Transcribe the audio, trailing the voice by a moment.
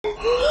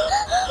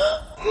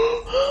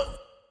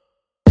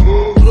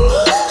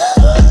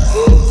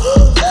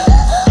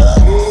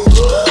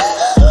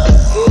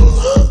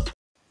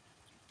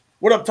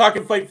up,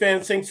 Talking Fight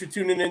fans? Thanks for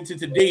tuning in to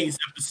today's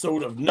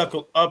episode of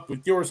Knuckle Up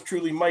with yours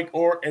truly, Mike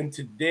Orr, and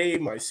today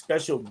my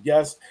special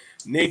guest,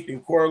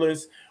 Nathan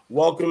Corliss.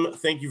 Welcome.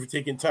 Thank you for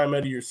taking time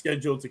out of your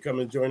schedule to come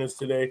and join us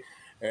today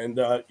and,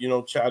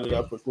 chat it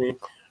up with me.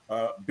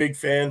 Big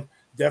fan.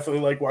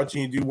 Definitely like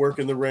watching you do work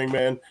in the ring,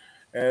 man.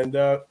 And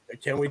I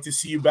can't wait to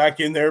see you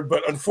back in there.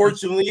 But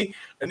unfortunately,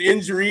 an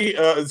injury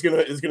is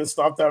gonna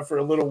stop that for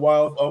a little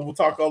while. We'll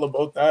talk all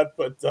about that,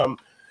 but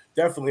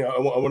definitely, I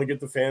want to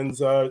get the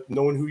fans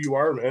knowing who you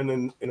are, man,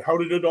 and how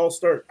did it all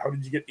start? How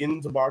did you get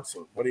into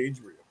boxing? What age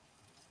were you?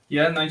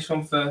 Yeah, nice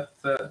one for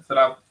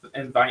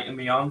inviting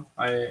me on.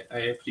 I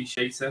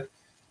appreciate it.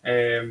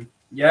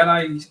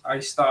 I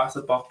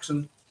started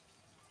boxing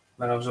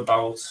when I was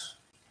about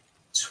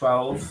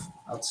 12,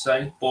 I'd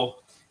say, but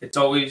it's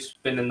always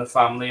been in the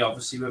family,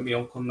 obviously, with my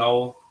Uncle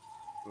Noel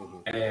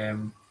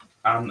and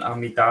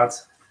my dad.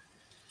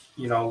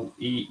 You know,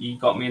 he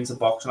got me into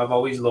boxing. I've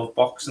always loved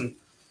boxing.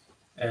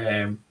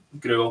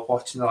 Grew up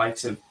watching the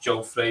likes of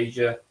Joe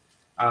Frazier,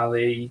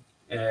 Ali,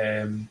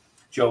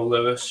 Joe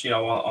Lewis,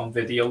 on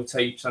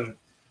videotapes, and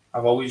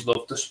I've always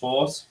loved the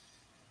sport.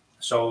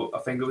 So I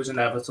think it was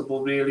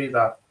inevitable, really,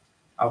 that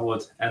I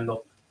would end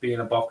up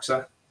being a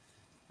boxer.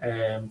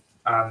 And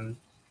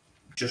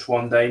just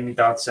one day, my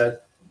dad said,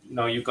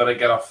 you've got to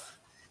get off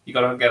the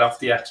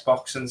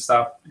Xbox and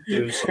start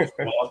doing some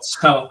sports.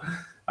 So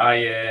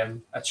I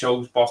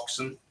chose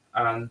boxing,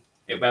 and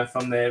it went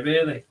from there,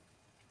 really.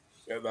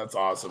 Yeah, that's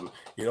awesome.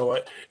 You know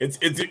what? It's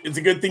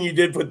a good thing you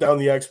did put down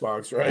the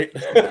Xbox, right?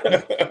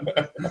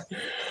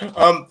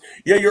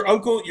 Your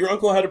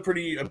uncle had a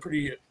pretty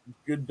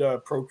good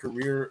pro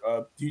career.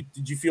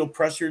 Did you feel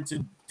pressure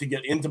to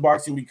get into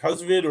boxing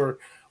because of it, or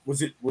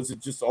was it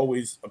just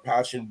always a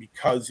passion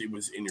because it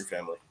was in your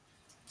family?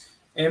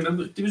 There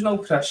was no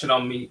pressure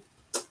on me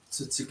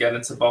to get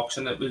into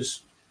boxing.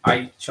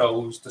 I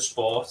chose the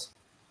sport.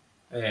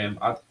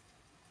 I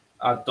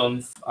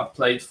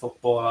played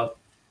football.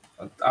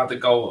 I had to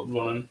go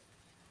running,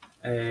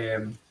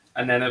 and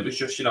then it was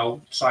just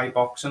try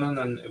boxing, and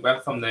then it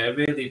went from there.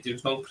 Really, there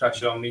was no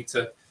pressure on me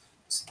to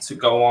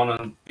go on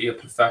and be a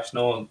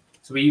professional,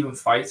 to even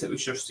fight. It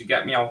was just to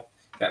get me out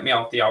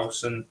the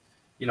house, and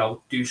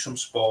do some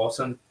sport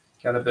and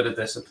get a bit of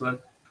discipline.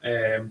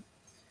 And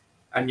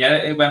yeah,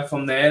 it went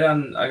from there,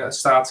 and I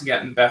started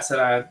getting better.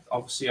 I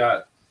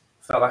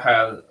felt like I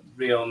had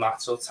real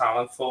natural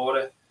talent for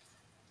it,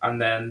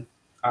 and then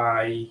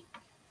I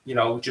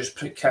just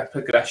kept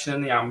progression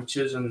in the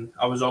amateurs, and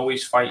I was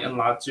always fighting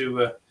lads who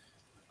were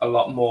a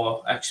lot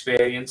more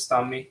experienced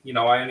than me.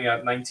 I only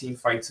had 19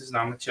 fights as an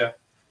amateur,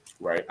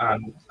 right?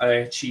 And I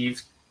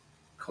achieved,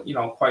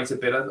 quite a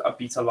bit. I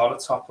beat a lot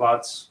of top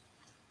lads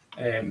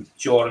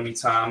during my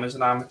time as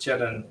an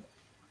amateur, and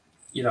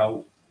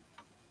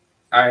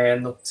I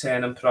ended up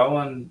turning pro,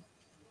 and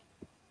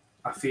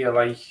I feel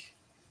like,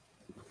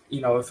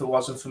 if it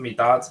wasn't for my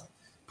dad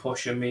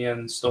pushing me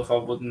and stuff, I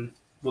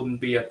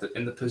wouldn't be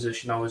in the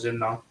position I was in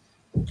now.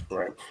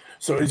 Right.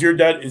 So is your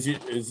dad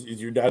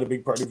a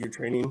big part of your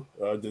training?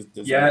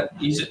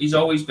 He's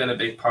always been a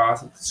big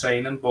part of the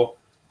training, but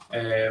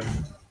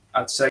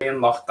I'd say in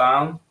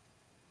lockdown,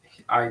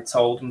 I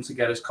told him to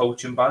get his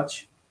coaching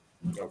badge.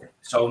 Okay.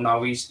 So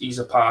now he's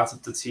a part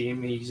of the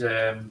team. He's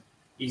the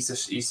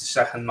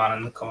second man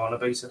in the corner,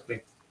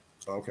 basically.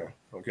 Okay.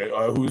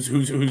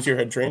 Who's your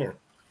head trainer?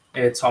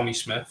 Tommy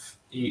Smith.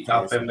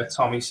 I've been with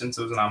Tommy since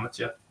I was an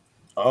amateur.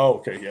 Oh,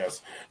 okay,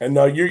 yes. And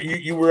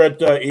you were at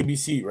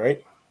ABC,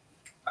 right?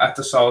 At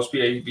the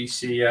Salisbury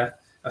ABC, yeah.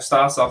 I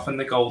started off in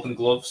the Golden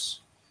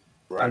Gloves,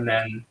 right. And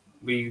then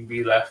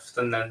we left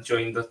and then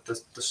joined the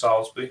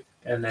Salisbury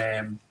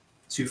in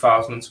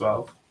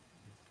 2012.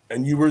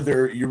 And you were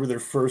their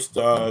first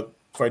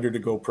fighter to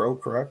go pro,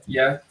 correct?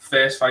 Yeah,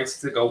 first fighter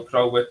to go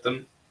pro with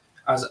them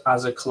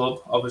as a club.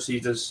 Obviously,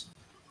 there's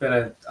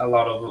been a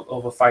lot of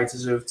other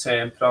fighters who have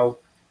turned pro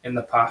in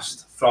the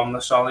past from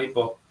the Solly,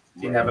 but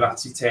they never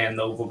actually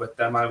turned over with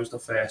them. I was the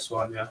first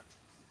one, yeah.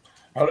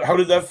 How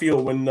did that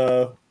feel when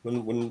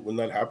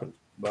that happened?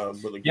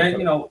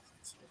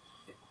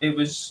 It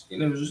was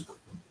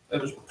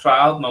a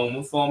proud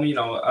moment for me.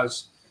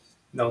 As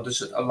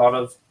there's a lot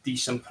of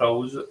decent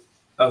pros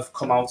have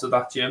come out of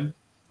that gym,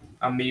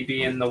 and me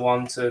being the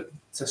one to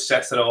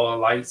set it all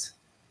alight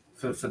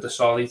for the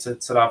Solly to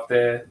have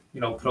their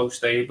pro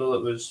stable.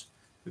 It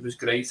was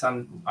great,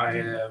 and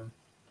I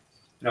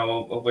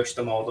wish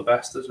them all the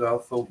best as well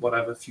for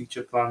whatever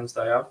future plans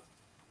they have.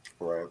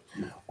 Right.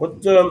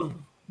 What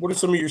are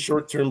some of your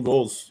short-term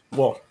goals?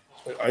 Well,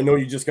 I know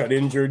you just got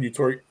injured. You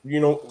tore.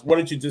 Why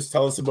don't you just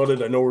tell us about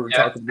it? I know we were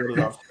talking about it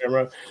off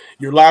camera.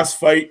 Your last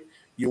fight,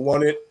 you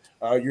won it.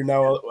 You're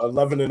now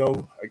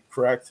 11-0,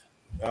 correct?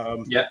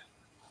 Yeah.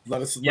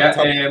 Let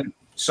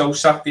so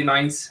Saturday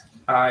night,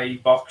 I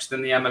boxed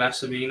in the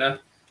M&S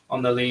Arena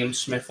on the Liam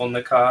Smith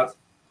undercard.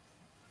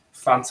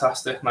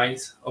 Fantastic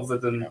night, other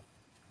than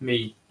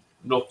me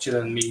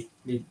rupturing me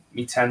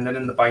tendon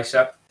in the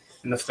bicep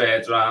in the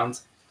third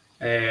round.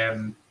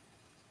 I'm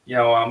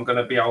going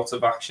to be out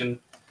of action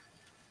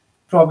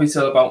probably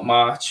till about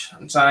March.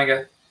 I'm trying to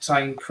get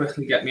try and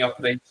quickly get me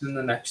operated in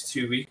the next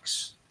 2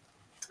 weeks,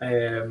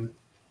 and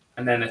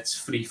then it's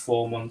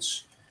 3-4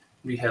 months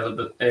rehab.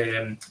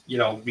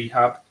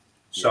 Rehab.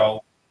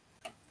 So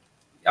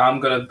I'm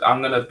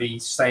gonna be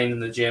staying in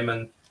the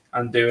gym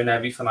and doing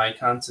everything I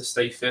can to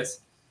stay fit.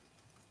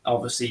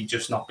 Obviously,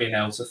 just not being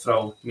able to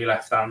throw my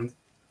left hand.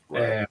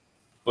 Right.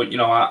 But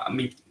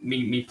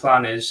me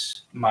plan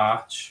is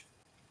March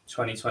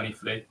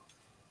 2023.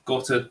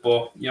 Gutted,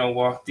 but you know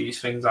what?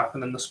 These things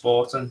happen in the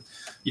sport, and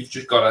you've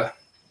just got to,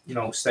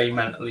 stay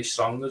mentally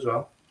strong as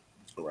well.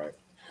 Right.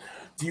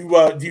 Do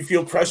you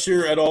feel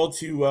pressure at all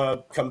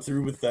to come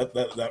through with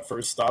that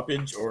first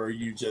stoppage, or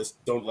you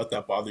just don't let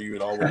that bother you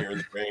at all when you're in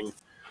the ring?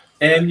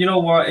 You know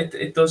what?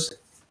 It does.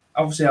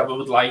 Obviously, I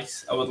would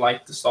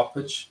like the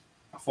stoppage.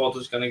 I thought I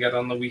was going to get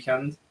on the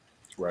weekend,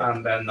 Right.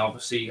 and then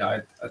obviously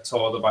I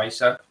tore the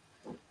bicep.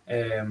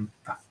 I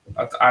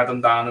had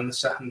him down in the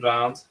second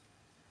round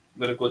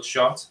with a good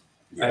shot.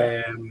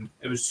 Yeah.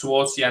 It was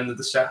towards the end of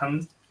the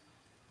second,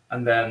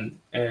 and then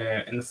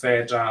in the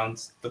third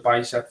round, the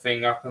bicep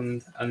thing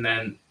happened, and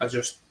then I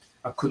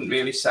couldn't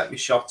really set my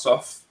shots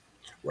off,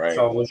 Right.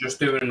 so I was just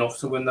doing enough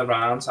to win the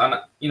rounds, and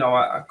I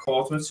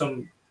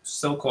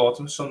still caught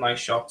him with some nice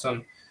shots,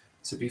 and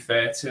to be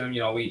fair to him,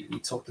 he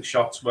took the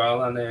shots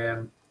well, and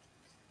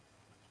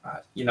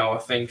I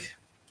think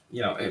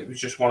it was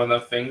just one of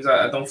the things.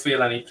 I don't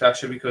feel any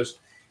pressure because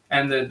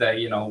end of the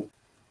day,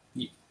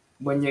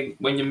 when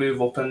you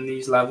move up in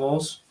these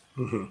levels,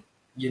 Hmm.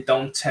 you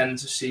don't tend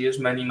to see as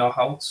many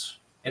knockouts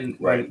in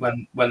Right.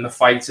 when the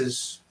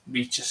fighters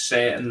reach a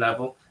certain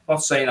level.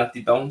 Not saying that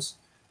they don't.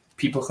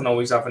 People can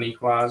always have an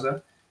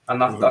equalizer,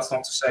 and Hmm. that's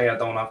not to say I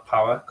don't have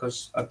power,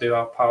 because I do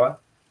have power.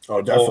 Oh,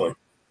 But definitely.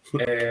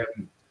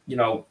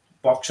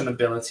 boxing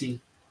ability,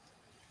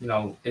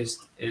 is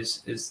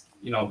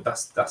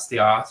that's the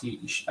art.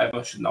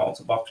 Everyone should know how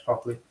to box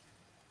properly.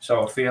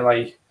 So I feel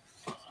like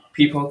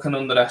people can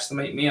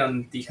underestimate me,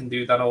 and they can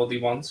do that all they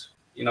want,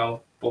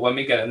 But when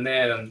we get in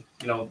there and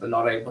they're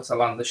not able to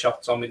land the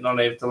shots on me, not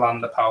able to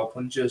land the power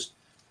punches,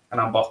 and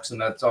I'm boxing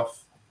heads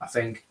off, I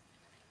think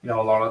a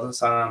lot of the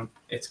time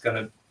it's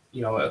gonna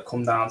it'll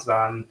come down to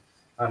that,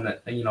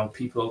 and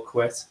people will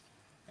quit,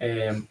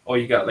 or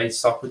you get late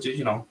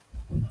stoppages.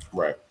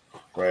 Right.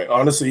 Right.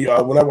 Honestly,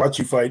 when I watch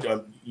you fight,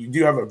 you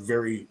do have a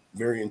very,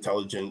 very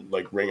intelligent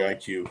like ring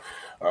IQ.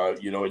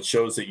 It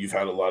shows that you've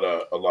had a lot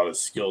of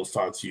skills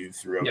taught to you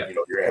throughout Yeah,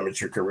 your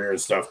amateur career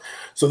and stuff.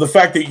 So the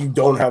fact that you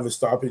don't have a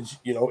stoppage,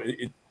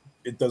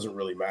 it doesn't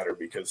really matter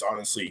because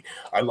honestly,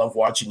 I love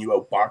watching you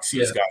outbox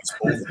these yeah, guys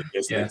over the yeah,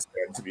 distance,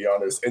 man, to be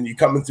honest. And you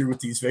coming through with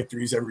these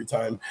victories every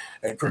time.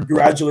 And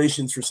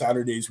congratulations for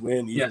Saturday's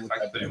win, yeah. even with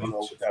Thanks that, very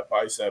much. with that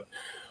bicep.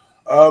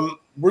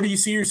 Where do you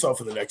see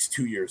yourself in the next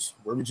 2 years?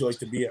 Where would you like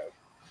to be at?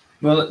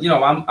 Well,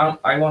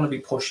 I want to be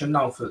pushing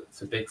now for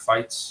big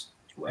fights.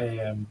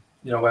 Right.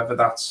 Whether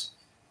that's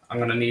I'm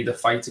going to need a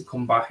fight to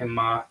come back in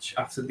March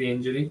after the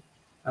injury,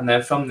 and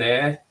then from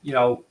there,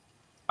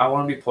 I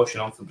want to be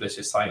pushing on for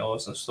British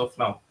titles and stuff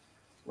now.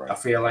 I Right.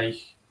 feel like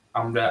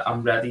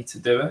I'm ready to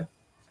do it.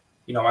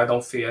 I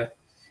don't fear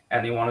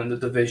anyone in the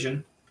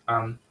division,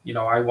 and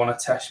I want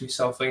to test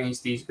myself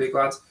against these big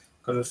lads,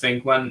 because I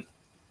think when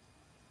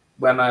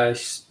I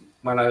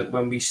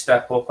when we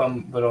step up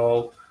and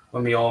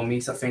when we all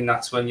meet, I think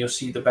that's when you'll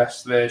see the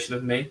best version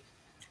of me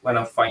when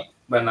I fight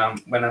when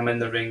I'm in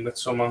the ring with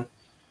someone.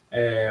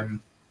 Who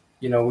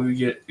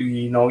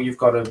you've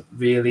got to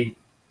really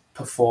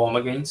perform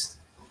against.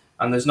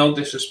 And there's no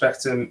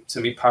disrespect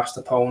to me past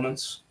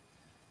opponents,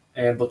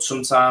 but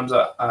sometimes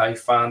I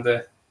find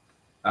that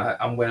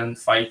I'm winning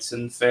fights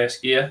in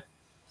first gear.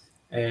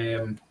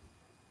 Um,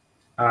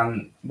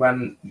 and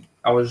when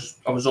I was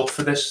up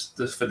for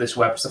this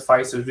Webster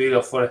fight, I was really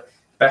up for it.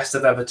 Best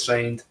I've ever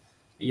trained.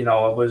 I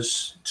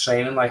was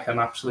training like an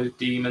absolute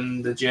demon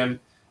in the gym.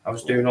 I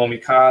was doing all my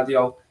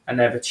cardio. I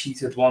never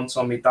cheated once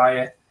on my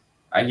diet.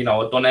 And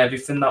I'd done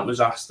everything that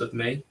was asked of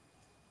me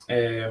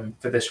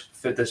for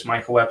this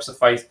Michael Webster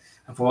fight.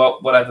 And for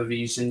whatever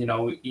reason,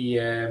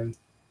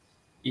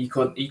 he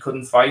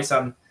couldn't fight,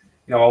 and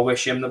I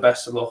wish him the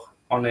best of luck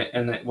on it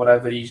and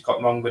whatever he's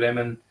got wrong with him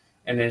and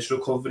in his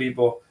recovery.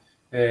 But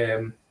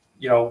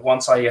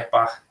once I get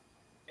back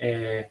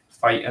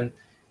fighting,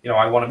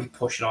 I want to be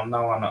pushing on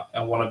now, and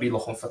I want to be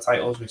looking for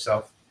titles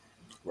myself.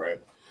 Right.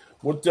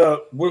 What do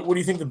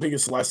you think the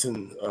biggest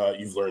lesson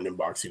you've learned in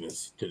boxing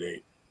is to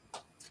date?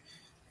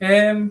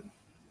 Um,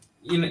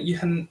 you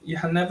can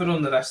never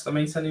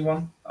underestimate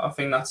anyone. I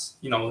think that's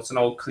it's an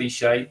old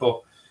cliche,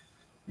 but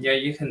yeah,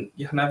 you can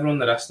never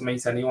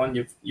underestimate anyone.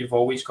 You've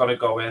always got to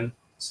go in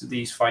to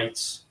these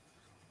fights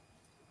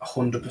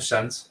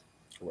 100%.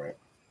 Right.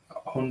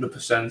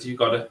 100%.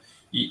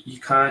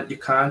 You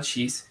can't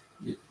cheat.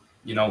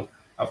 You know,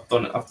 I've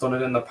done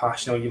it in the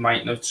past. You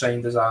might not have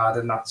trained as hard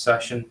in that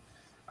session,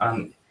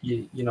 Mhm.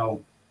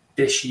 and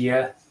this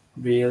year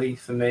really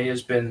for me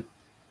has been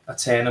a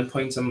turning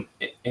point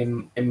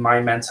in my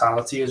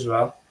mentality as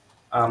well.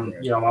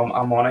 Right.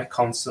 I'm on it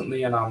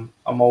constantly, and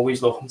I'm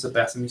always looking to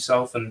better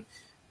myself, and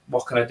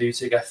what can I do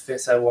to get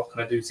fitter? What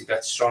can I do to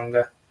get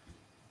stronger?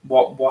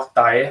 what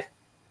diet,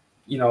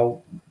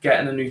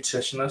 getting a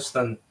nutritionist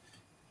and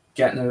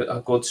getting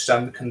a good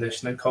strength and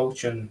conditioning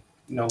coach and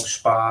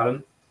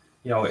sparring,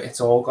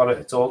 it's all got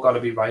to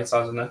be right,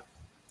 hasn't it?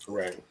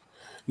 Right.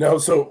 Now,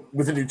 so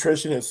with a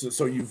nutritionist,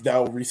 so you've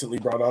now recently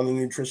brought on a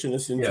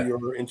nutritionist Yeah.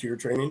 into your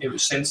training. It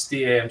was since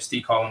the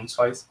Steve Collins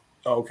fight.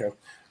 Oh, okay.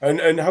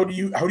 And how do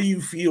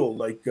you feel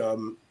like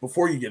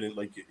before you get in?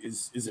 Like,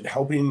 is it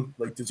helping?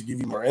 Like, does it give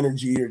you more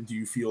energy, or do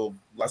you feel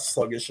less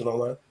sluggish and all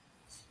that?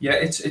 Yeah,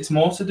 it's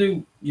more to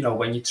do,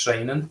 when you're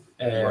training.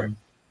 Right.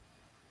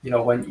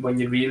 When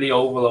you're really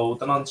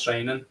overloading on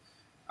training,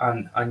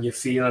 and you're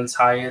feeling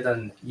tired,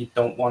 and you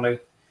don't want to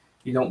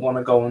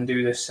go and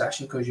do this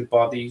session because your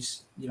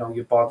body's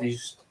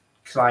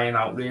crying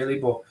out really.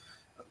 But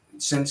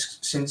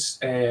since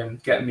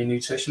getting me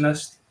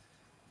nutritionist,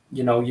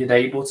 you're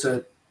able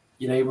to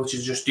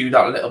just do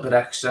that little bit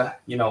extra.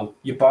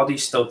 Your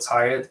body's still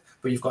tired,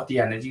 but you've got the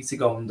energy to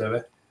go and do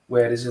it.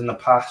 Whereas in the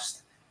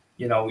past,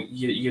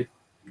 you're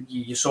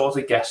sort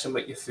of guessing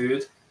with your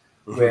food,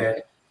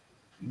 where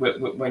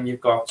when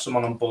you've got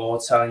someone on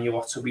board telling you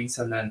what to eat,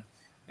 and then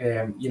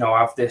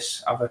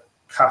have a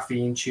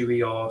caffeine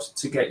chewy or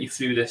to get you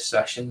through this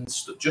session.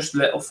 Just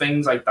little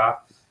things like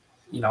that,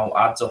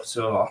 adds up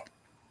to a lot.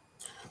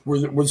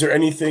 Was there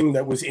anything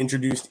that was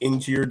introduced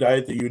into your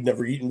diet that you had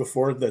never eaten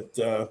before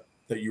that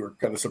you were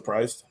kind of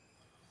surprised?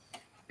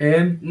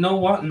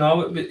 No,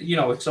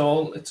 it's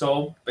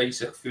all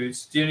basic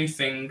foods. The only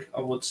thing I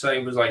would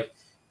say was like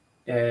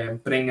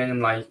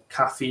bringing like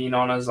caffeine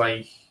on as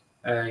like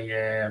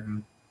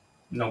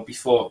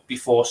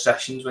before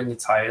sessions when you're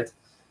tired.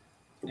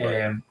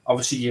 Right.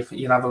 Obviously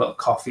you have a little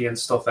coffee and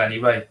stuff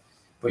anyway,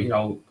 but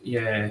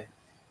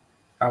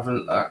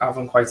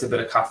having quite a bit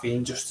of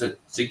caffeine just to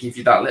give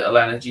you that little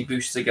energy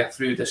boost to get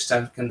through the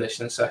strength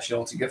conditioning session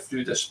or to get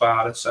through the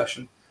sparring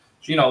session.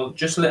 So,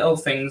 just little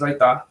things like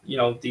that.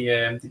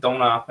 They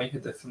don't make a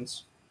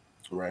difference.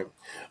 Right.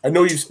 I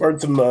know you've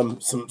sparred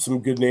some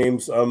good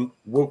names.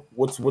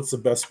 What's the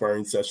best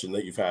sparring session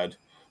that you've had,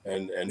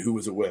 and who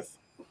was it with?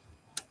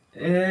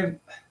 I'd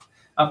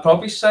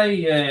probably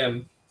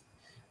say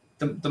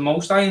the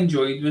most I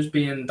enjoyed was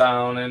being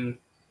down in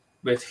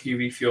with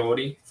Hughie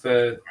Fury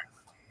for,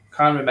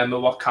 can't remember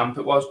what camp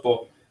it was,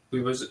 but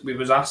we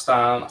was asked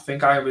down. I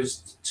think I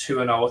was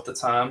 2-0 at the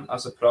time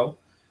as a pro.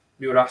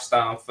 We were asked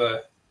down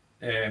for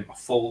a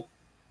full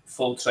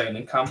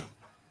training camp,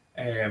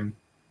 and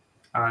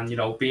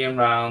being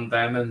around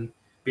them and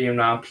being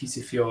around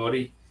Peter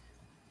Fury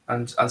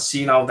and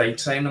seeing how they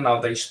train and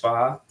how they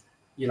spar.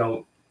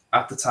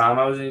 At the time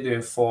I was only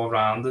doing 4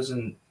 rounders,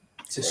 and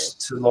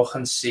to look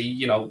and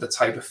see the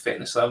type of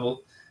fitness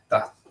level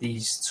that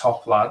these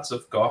top lads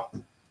have got,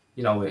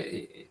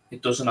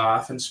 it doesn't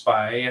half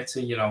inspire you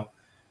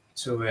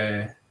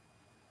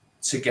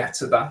to get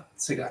to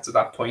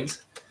that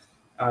point.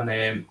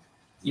 And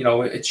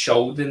it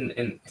showed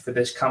in for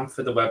this camp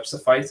for the Webster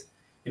fight.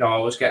 I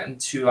was getting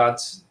two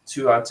lads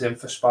in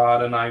for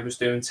spar, and I was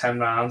doing 10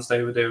 rounds.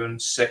 They were doing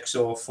 6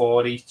 or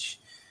 4 each.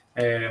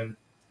 And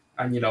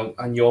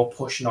you're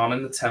pushing on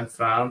in the 10th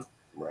round.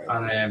 Right.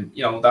 And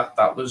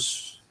that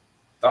was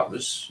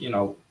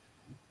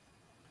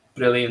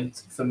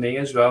brilliant for me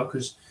as well,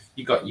 because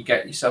you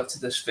get yourself to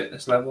this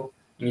fitness level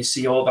and you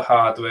see all the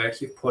hard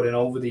work you've put in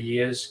over the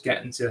years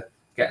getting to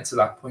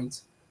that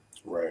point.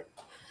 Right.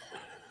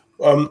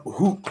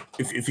 Who,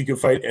 if you could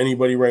fight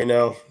anybody right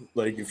now,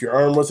 like if your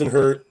arm wasn't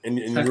hurt and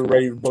you're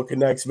ready to book a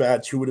next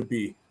match, who would it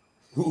be?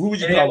 Who would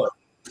you call up?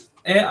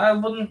 I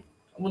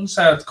wouldn't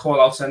say I'd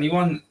call out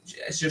anyone.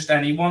 It's just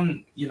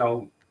anyone,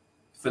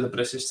 for the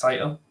British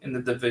title in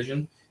the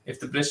division. If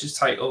the British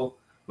title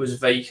was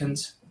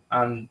vacant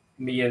and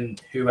me and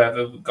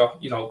whoever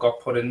got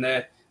put in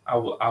there, I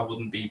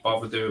wouldn't be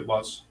bothered who it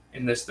was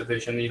in this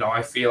division.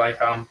 I feel like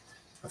I'm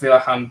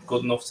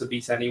good enough to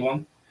beat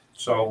anyone.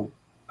 So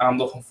I'm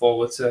looking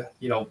forward to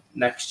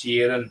next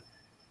year and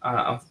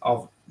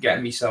of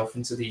getting myself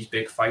into these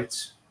big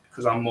fights,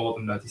 because I'm more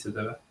than ready to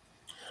do it.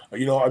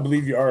 I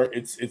believe you are.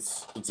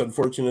 It's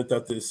unfortunate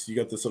that you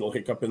got this little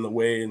hiccup in the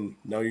way, and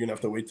now you're gonna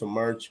have to wait till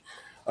March.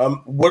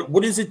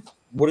 What is it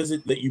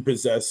that you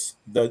possess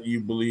that you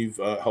believe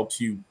helps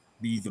you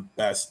be the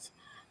best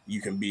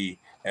you can be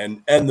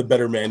and the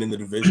better man in the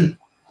division?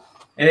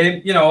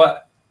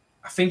 I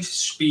think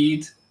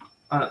speed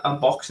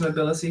and boxing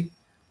ability.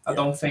 I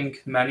don't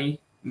think many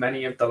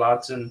of the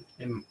lads in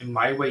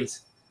my weight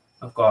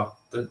have got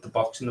the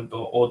boxing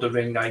or the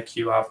ring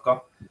IQ I've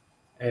got.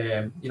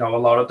 A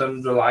lot of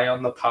them rely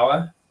on the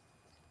power,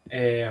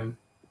 and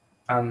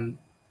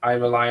I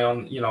rely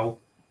on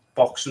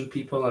boxing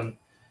people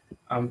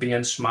and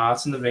being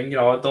smart in the ring.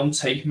 I don't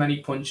take many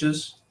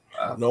punches.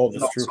 No,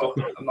 that's true.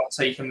 I'm not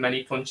taking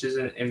many punches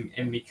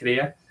in my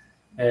career.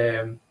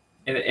 In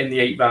the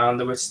 8th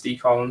rounder with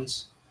Steve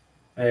Collins,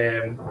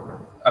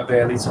 I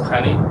barely took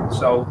any.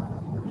 So,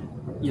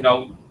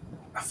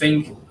 I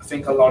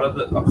think a lot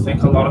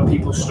of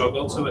people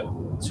struggle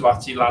to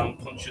actually land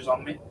punches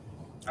on me.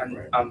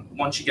 And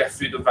once you get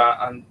through the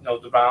round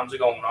and the rounds are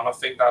going on, I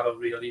think that'll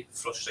really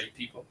frustrate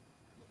people.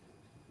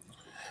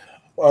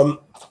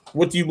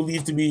 What do you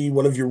believe to be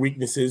one of your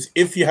weaknesses,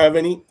 if you have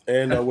any,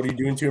 and what are you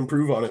doing to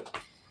improve on it?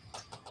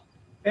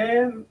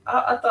 I'm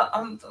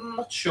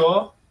not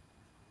sure.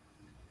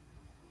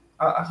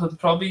 I could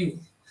probably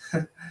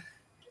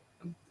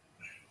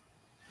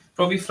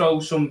throw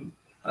some.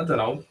 I don't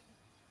know.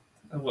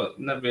 Well,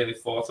 never really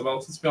thought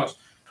about it, to be honest.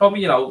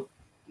 Probably, not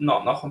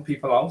knocking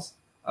people out.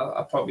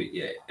 I probably,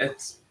 yeah.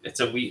 It's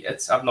a week.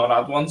 I've not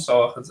had one,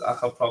 so I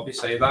could probably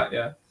say that.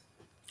 Yeah.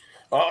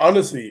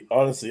 Honestly,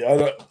 I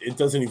don't, it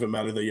doesn't even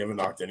matter that you haven't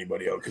knocked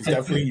anybody out because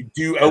definitely you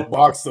do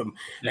outbox them,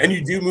 Yeah. and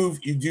you do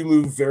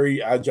move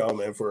very agile,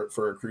 man, for a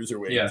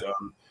cruiserweight. Yeah.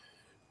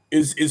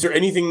 Is there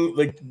anything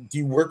like? Do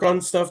you work on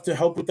stuff to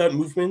help with that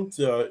movement?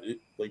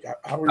 Like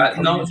how are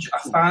No, you?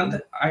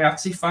 I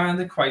actually find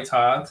it quite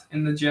hard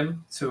in the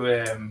gym to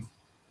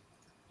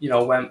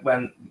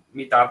when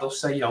my dad will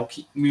say,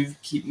 keep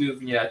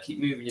moving your head, keep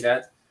moving your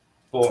head.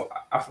 But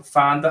I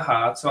find it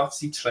hard to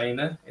actually train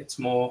it. It's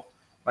more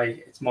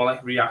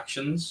like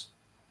reactions.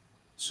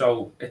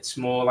 So it's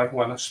more like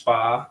when I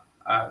spar,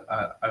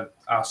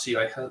 I'll see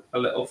like a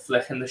little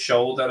flick in the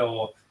shoulder,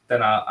 or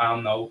then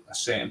I'll know a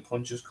certain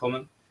punch is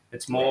coming.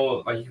 It's Right.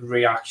 more like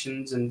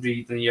reactions and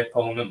reading the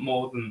opponent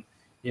more than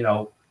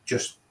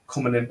just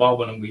coming in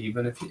bobbing and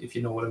weaving. If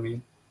you know what I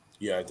mean.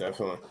 Yeah,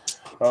 definitely.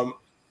 Um,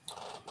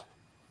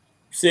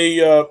 say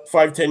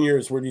 5, 10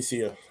 years, where do you see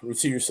you? Where do you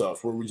see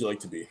yourself? Where would you like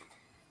to be?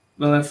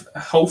 Well, if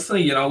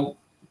hopefully on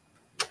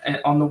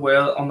the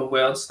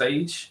world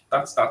stage,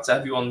 that's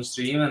everyone's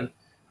dream, and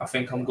I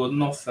think I'm good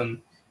enough.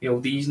 And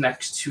these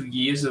next 2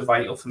 years are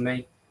vital for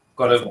me.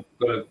 Got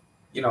to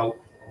you know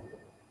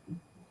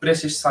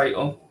British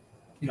title.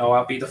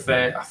 I'll be the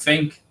first. I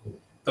think,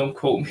 don't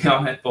quote me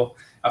on it, but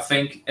I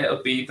think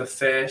it'll be the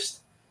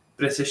first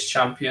British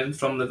champion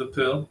from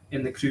Liverpool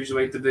in the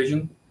cruiserweight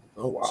division.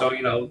 Oh So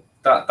wow.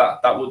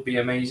 that would be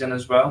amazing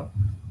as well.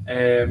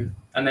 And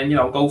then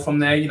go from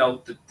there.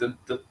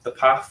 The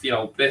path.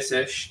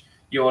 British,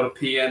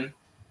 European.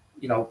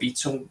 Beat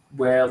some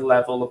world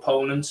level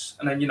opponents,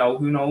 and then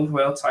who knows,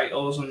 world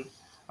titles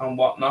and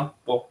whatnot.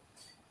 But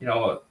you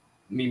know,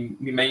 my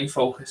main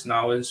focus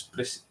now is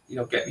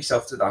get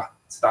myself to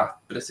that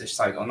British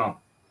title now.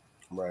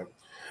 Right.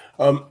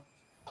 Um,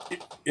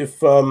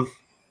 if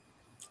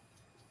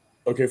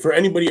Okay, for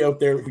anybody out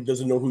there who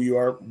doesn't know who you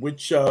are,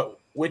 which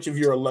of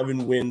your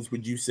 11 wins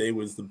would you say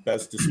was the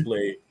best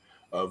display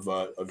of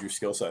your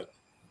skill set?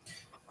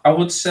 I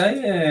would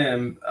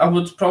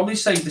probably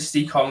say the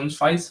Steve Collins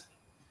fight.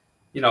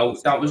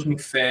 That was my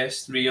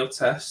first real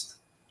test,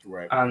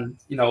 Right. and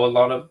a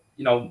lot of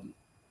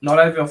not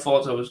everyone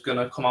thought I was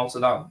gonna come out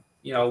of that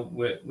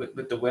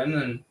with the win,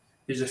 and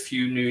there's a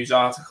few news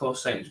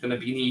articles saying it's going to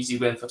be an easy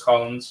win for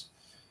Collins.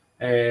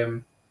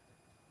 Um,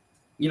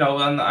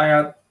 and I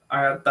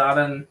had that,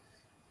 and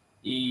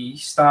he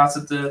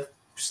started the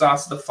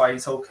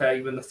fight okay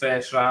in the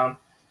first round,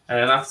 and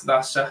then after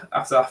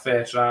that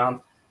first round,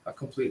 I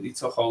completely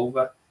took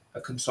over. I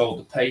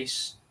controlled the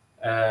pace.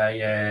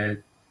 Yeah,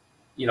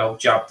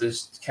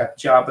 kept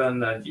jabbing.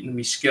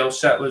 My skill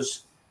set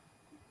was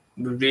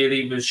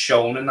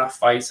shown in that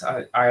fight.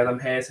 I had him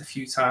hurt a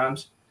few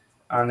times,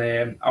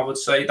 and I would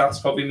say that's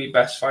probably my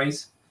best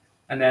fight.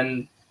 And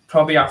then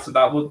probably after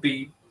that would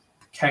be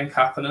Ken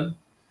Kapanen,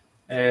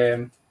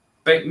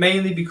 but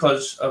mainly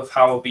because of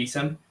how I beat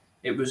him.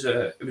 It was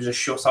a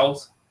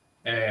shutout.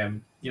 I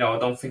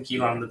don't think he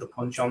Yeah. landed the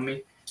punch on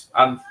me,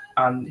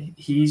 and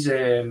he's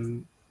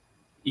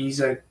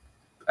a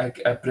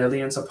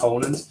brilliant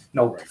opponent.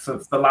 Right.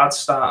 For lads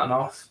starting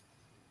off,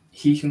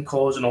 he can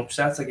cause an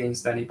upset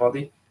against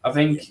anybody. I Yeah.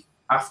 think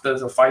after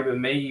the fight with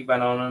me, he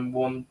went on and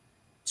won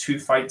 2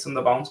 fights on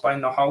the bounce by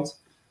knockout.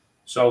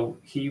 So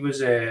he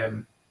was, I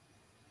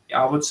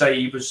would say,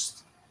 he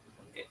was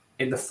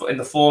in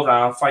the 4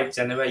 round fights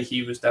anyway.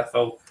 He was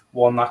definitely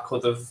one that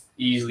could have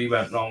easily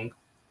went wrong.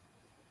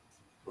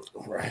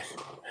 Right.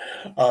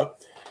 Uh,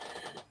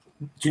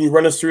 can you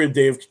run us through a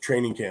day of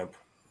training camp?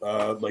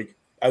 Like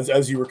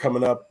as you were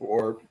coming up,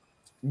 or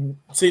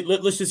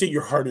let's just say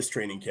your hardest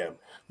training camp.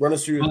 Run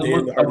us through a Well, day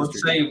in the I hardest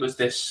would training say camp. it was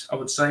this. I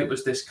would say it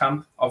was this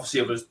camp. Obviously,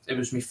 it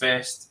was my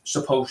first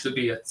supposed to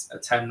be a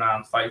 10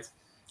 round fight.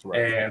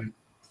 Right. Um,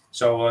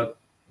 so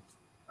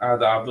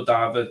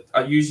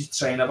I usually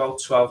train about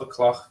 12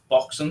 o'clock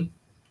boxing.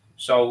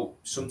 So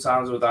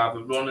sometimes I would have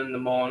a run in the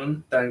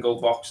morning, then go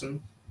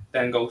boxing,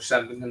 then go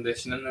strength and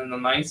conditioning in the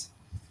night.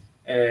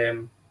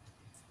 Um,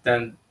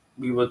 then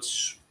we would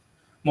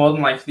more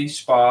than likely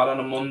spar on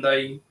a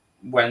Monday,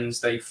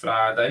 Wednesday,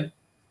 Friday.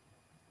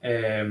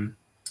 Um,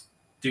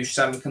 do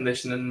strength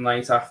conditioning in the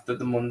night after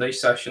the Monday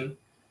session.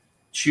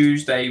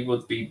 Tuesday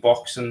would be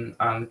boxing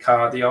and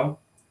cardio.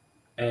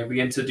 We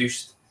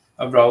introduced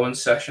a rowing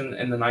session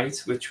in the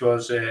night, which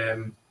was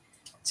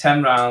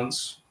 10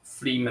 rounds,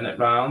 3 minute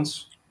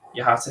rounds.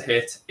 You had to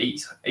hit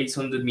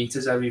 800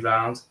 meters every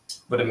round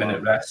with Oh a wow.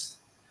 minute rest.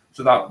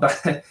 So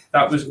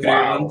that was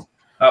grueling. Wow.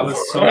 That was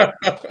tough.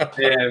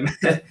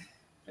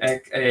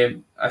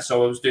 Um,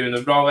 so I was doing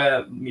the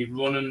rower, me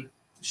running,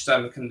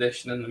 strength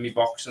conditioning, and me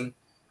boxing.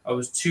 I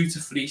was 2 to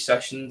 3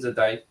 sessions a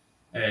day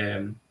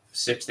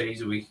 6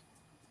 days a week.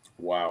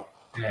 Wow.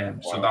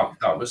 So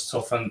that was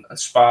tough. And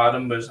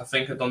sparring was, I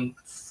think I'd done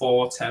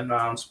 4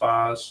 10-round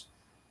spars,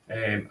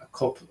 a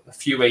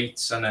few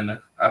 8s, and then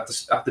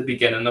at the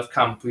beginning of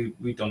camp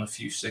we done a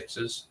few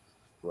 6s.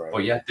 Right.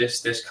 But yeah,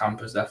 this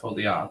camp is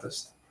definitely the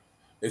hardest.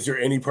 Is there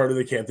any part of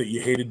the camp that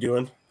you hated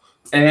doing?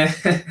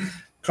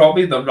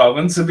 Probably the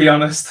rowing, to be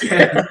honest.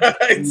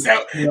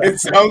 It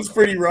sounds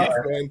pretty rough,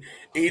 man.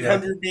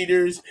 800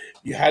 meters,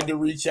 you had to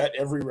reach at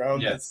every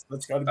round. Yeah.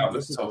 That's got to be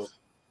difficult. Tough.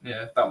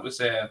 Yeah, that was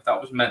your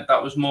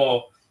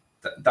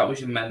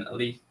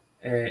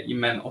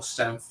mental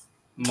strength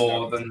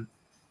more than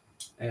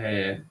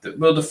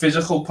the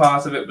physical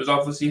part of it was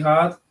obviously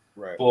hard,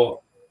 right?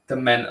 But the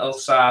mental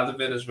side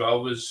of it as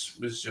well was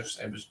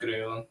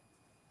grueling.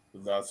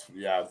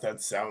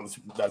 That sounds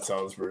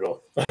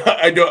brutal.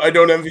 I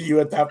don't envy you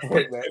at that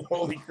point, man.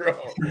 Holy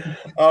crow.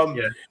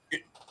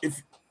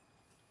 If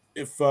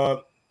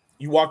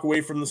you walk away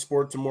from the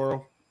sport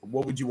tomorrow,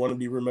 what would you want to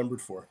be remembered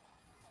for?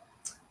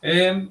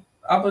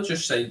 I would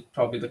just say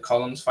probably the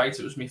Collins fight.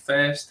 It was my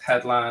first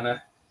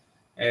headliner.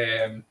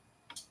 I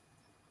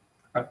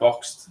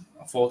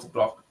thought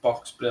the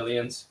box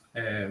brilliant.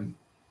 And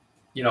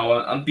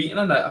beating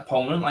an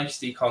opponent like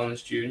Steve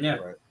Collins Jr.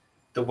 Right.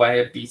 The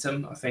way I beat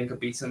him, I think I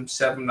beat him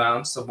 7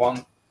 rounds to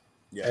 1.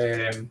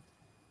 Yeah.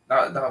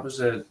 That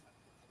was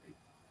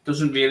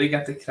doesn't really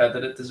get the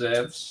credit it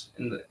deserves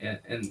in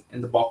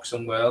the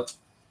boxing world.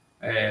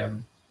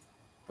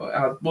 But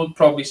I would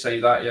probably say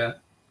that, yeah.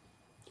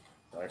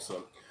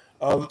 Excellent.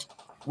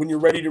 When you're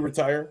ready to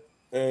retire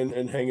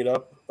and hang it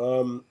up,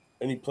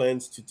 any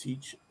plans to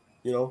teach?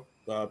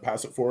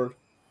 Pass it forward.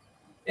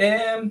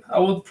 I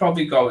would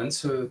probably go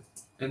into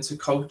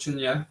coaching.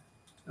 Yeah,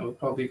 I would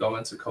probably go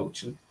into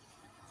coaching.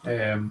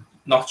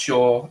 Not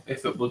sure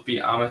if it would be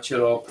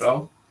amateur or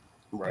pro.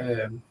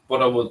 Right.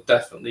 But I would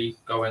definitely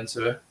go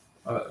into it.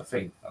 I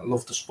think I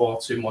love the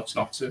sport too much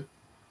not to.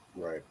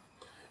 Right.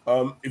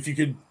 If you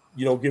could,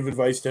 give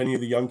advice to any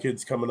of the young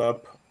kids coming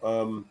up,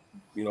 what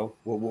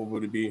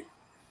would it be?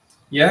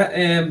 Yeah.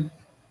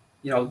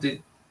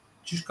 They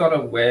just gotta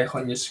work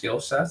on your skill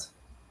set.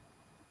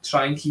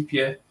 Try and keep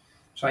the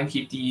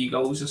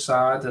egos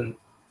aside and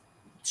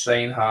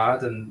train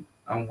hard and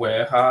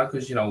work hard,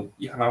 because you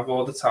can have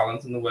all the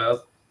talent in the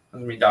world,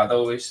 as my dad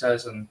always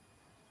says, and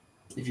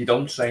if you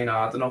don't train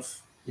hard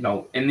enough,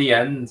 in the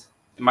end,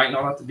 it might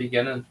not at the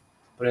beginning,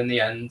 but in the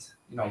end,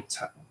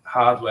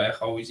 hard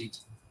work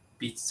always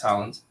beats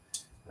talent.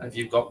 And if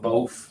you've got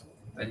both,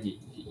 then you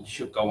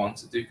should go on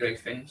to do great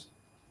things.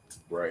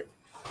 Right.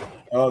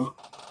 Do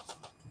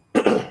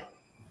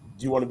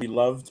you want to be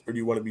loved or do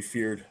you want to be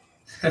feared?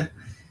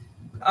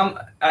 I'm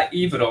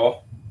either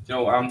or. I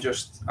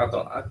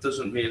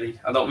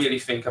don't really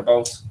think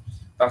about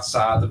that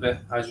side of it.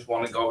 I just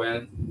want to go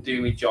in,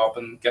 do my job,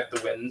 and get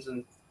the wins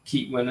and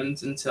keep winning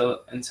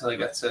until I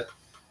get to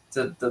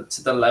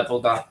the level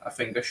that I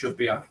think I should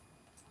be at.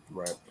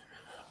 Right.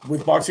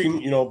 With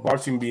boxing,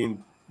 boxing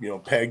being,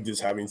 pegged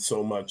as having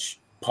so much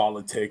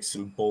politics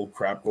and bull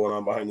crap going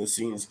on behind the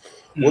scenes.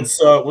 What's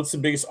the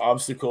biggest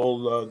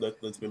obstacle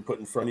that's been put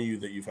in front of you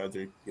that you've had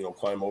to,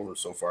 climb over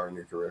so far in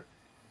your career?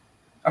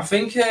 I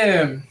think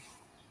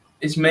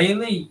it's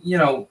mainly,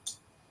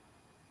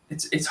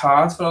 it's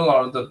hard for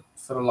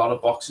a lot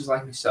of boxers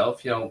like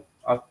myself.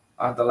 I've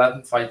had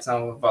 11 fights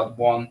now. I've had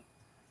one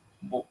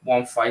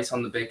fight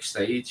on the big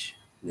stage.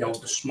 The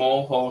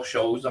small hall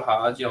shows are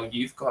hard.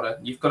 You've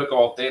got to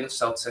go out there and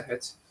sell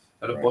tickets,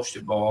 got to bust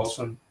your balls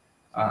and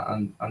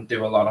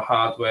do a lot of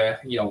hard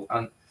work.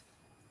 And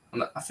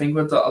I think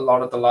with a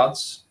lot of the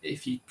lads,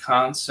 if you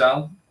can't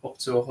sell up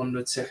to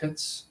 100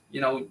 tickets,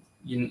 you're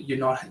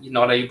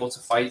not able to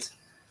fight.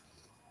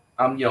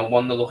 I'm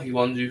one of the lucky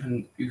ones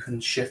who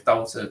can shift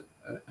out a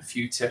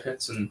few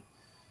tickets,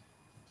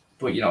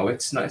 but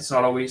it's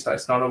not always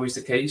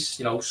the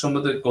case. Some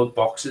of the good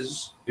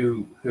boxers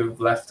who've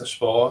left the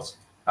sport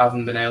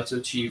haven't been able to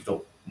achieve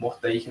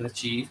what they can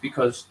achieve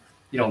because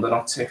they're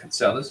not ticket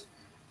sellers,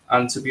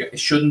 and it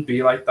shouldn't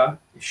be like that.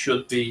 It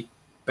should be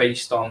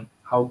based on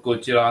how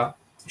good you are.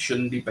 It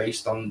shouldn't be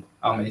based on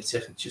how many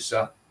tickets you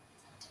sell.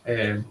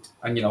 And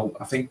I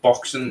think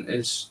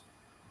boxing's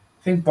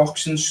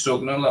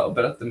struggling a little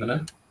bit at the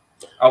minute.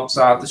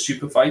 Outside the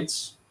super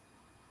fights,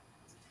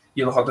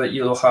 you look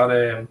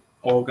at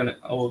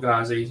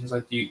organizations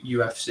like the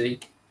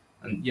UFC,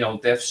 and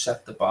they've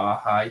set the bar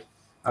high,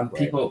 and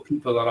people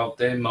are out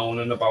there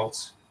moaning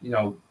about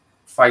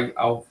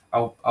how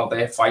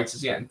their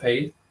fighters getting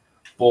paid.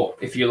 But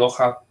if you look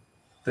at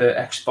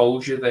the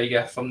exposure they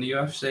get from the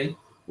UFC,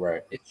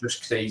 it's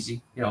just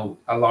crazy.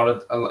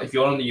 If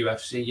you're on the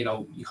UFC,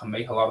 you can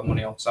make a lot of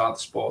money outside the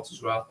sport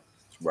as well.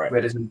 Right.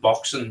 Whereas in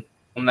boxing,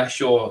 unless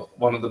you're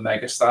one of the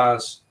mega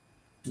stars,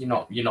 you're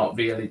not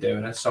really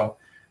doing it. So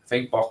I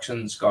think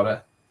boxing's got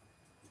to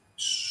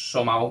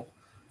somehow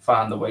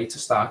find a way to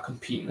start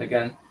competing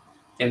again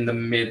in the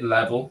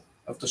mid-level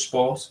of the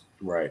sport.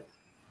 Right.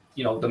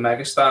 The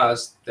mega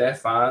stars, they're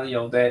fine.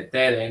 They're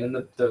earning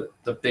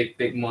the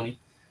big money.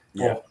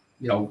 Yeah.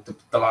 But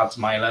the lads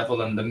my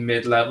level and the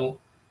mid-level,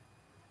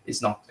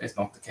 it's not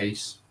the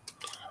case.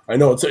 I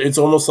know it's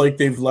almost like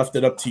they've left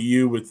it up to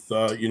you with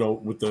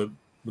with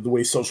the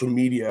way social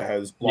media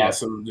has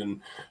blossomed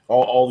and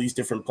all these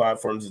different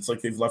platforms. It's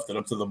like they've left it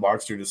up to the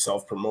boxer to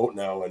self promote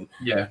now, and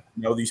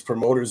these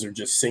promoters are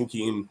just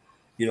sinking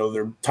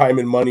their time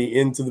and money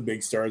into the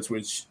big stars,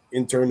 which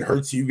in turn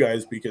hurts you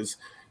guys because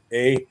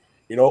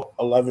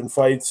 11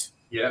 fights,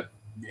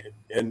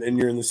 and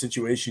you're in the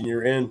situation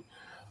you're in.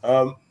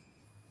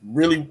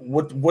 Really,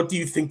 what do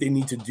you think they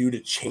need to do to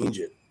change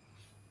it?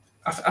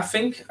 I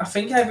think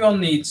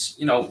everyone needs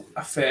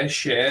a fair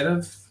share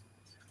of.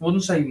 I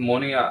wouldn't say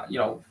money.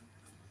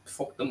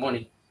 Fuck the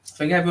money. I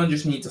think everyone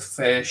just needs a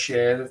fair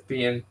share of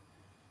being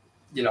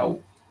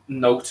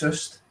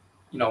noticed.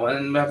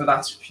 And whether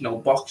that's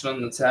boxing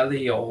on the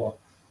telly or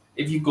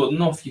if you're good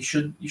enough, you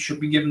should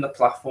be given the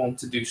platform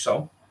to do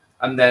so,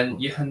 and then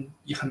you can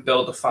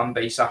build a fan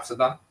base after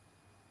that.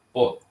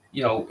 But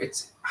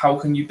it's how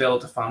can you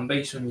build a fan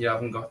base when you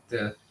haven't got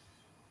the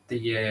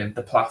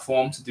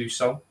platform to do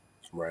so?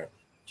 Right.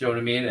 Do you know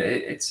what I mean?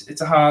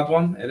 It's a hard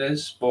one. It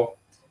is, but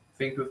I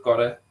think we've got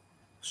to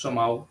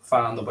somehow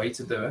find a way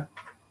to do it.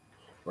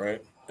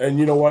 Right. And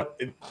you know what?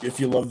 If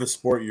you love the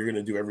sport, you're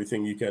going to do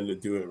everything you can to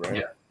do it, right?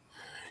 Yeah.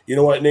 You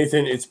know what,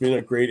 Nathan? It's been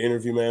a great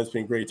interview, man. It's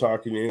been great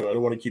talking to you. I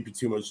don't want to keep you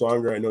too much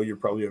longer. I know you're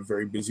probably a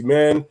very busy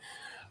man.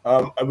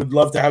 I would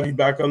love to have you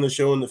back on the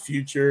show in the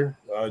future.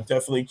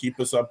 Definitely keep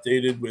us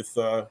updated with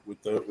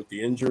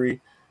the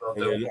injury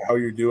and how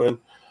you're doing.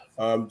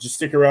 Just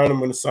stick around. I'm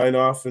going to sign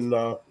off and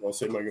I'll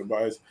say my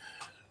goodbyes.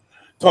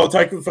 To all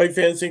Tycoon Fight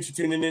fans, thanks for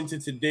tuning in to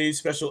today's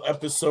special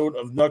episode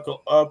of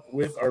Knuckle Up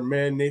with our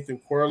man Nathan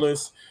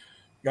Corliss.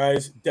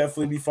 Guys,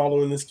 definitely be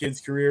following this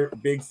kid's career.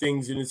 Big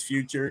things in his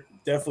future.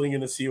 Definitely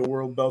going to see a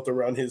world belt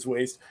around his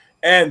waist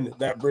and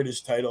that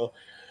British title.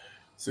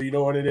 So you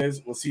know what it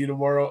is. We'll see you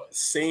tomorrow.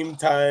 Same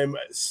time,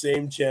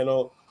 same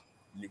channel.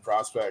 New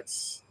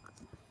prospects.